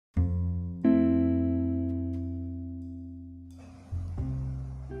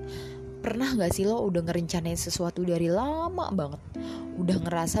Pernah gak sih lo udah ngerencanain sesuatu dari lama banget, udah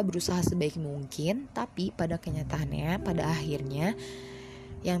ngerasa berusaha sebaik mungkin, tapi pada kenyataannya, pada akhirnya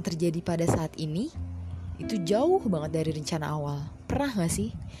yang terjadi pada saat ini itu jauh banget dari rencana awal. Pernah gak sih?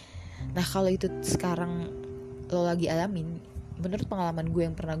 Nah kalau itu sekarang lo lagi alamin, menurut pengalaman gue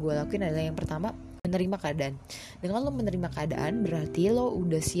yang pernah gue lakuin adalah yang pertama, menerima keadaan. Dengan lo menerima keadaan berarti lo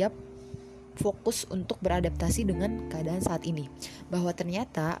udah siap fokus untuk beradaptasi dengan keadaan saat ini, bahwa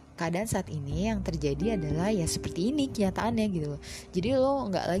ternyata keadaan saat ini yang terjadi adalah ya seperti ini kenyataannya gitu loh. Jadi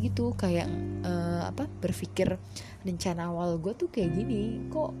lo nggak lagi tuh kayak berpikir rencana awal gue tuh kayak gini,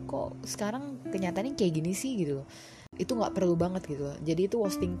 kok sekarang kenyataannya kayak gini sih gitu loh. Itu nggak perlu banget gitu loh. Jadi itu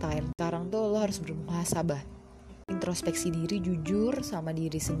wasting time. Sekarang tuh lo harus bermuhasabah, introspeksi diri, jujur sama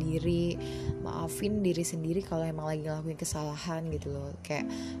diri sendiri, maafin diri sendiri kalau emang lagi ngelakuin kesalahan gitu loh. Kayak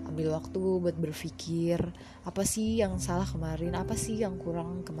ambil waktu buat berpikir apa sih yang salah kemarin, apa sih yang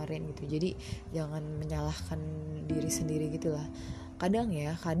kurang kemarin gitu. Jadi jangan menyalahkan diri sendiri gitu lah.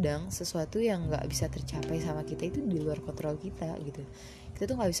 Kadang sesuatu yang gak bisa tercapai sama kita itu di luar kontrol kita gitu. Kita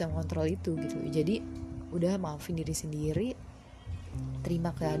tuh gak bisa mengontrol itu gitu. Jadi udah maafin diri sendiri,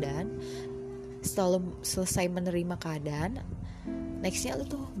 terima keadaan. Setelah lo selesai menerima keadaan, nextnya lo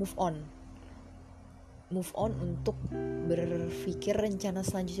tuh move on untuk berpikir rencana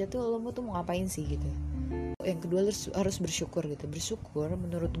selanjutnya tuh lo mau ngapain sih gitu. Yang kedua lo harus bersyukur gitu. Bersyukur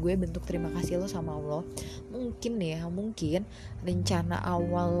menurut gue bentuk terima kasih lo sama Allah. Mungkin rencana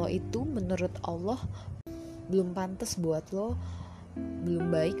awal lo itu menurut Allah belum pantas buat lo,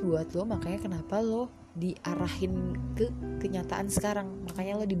 belum baik buat lo, makanya kenapa lo diarahin ke kenyataan sekarang,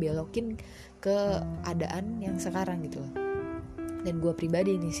 makanya lo dibelokin ke keadaan yang sekarang gitu loh. Dan gue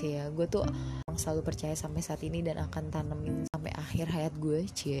pribadi nih sih ya, gue tuh selalu percaya sampai saat ini dan akan tanemin sampai akhir hayat gue,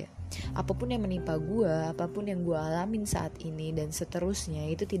 apapun yang menimpa gue, apapun yang gue alamin saat ini dan seterusnya,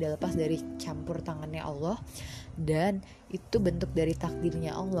 itu tidak lepas dari campur tangannya Allah, dan itu bentuk dari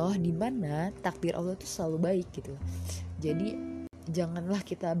takdirnya Allah, dimana takdir Allah tuh selalu baik gitu. Jadi janganlah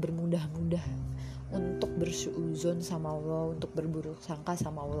kita bermudah-mudah untuk bersuuzon sama Allah, untuk berburuk sangka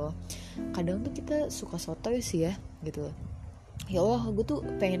sama Allah. Kadang tuh kita suka sotoy sih ya gitu. Ya Allah, gue tuh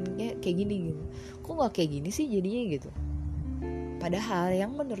pengennya kayak gini gitu. Kok gak kayak gini sih jadinya gitu. Padahal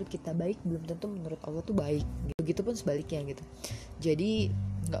yang menurut kita baik belum tentu menurut Allah tuh baik. Begitupun sebaliknya gitu. Jadi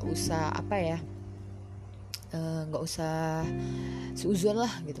gak usah gak usah seuzon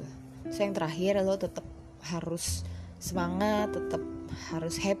lah gitu. So yang terakhir, lo tetap harus semangat, tetap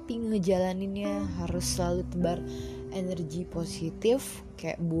harus happy ngejalaninnya, harus selalu tebar energi positif,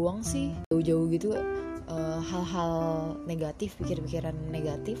 kayak buang sih jauh-jauh gitu hal-hal negatif, pikir-pikiran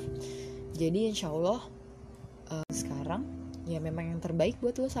negatif. Jadi insya Allah sekarang ya memang yang terbaik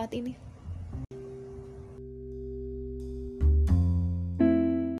buat lo saat ini.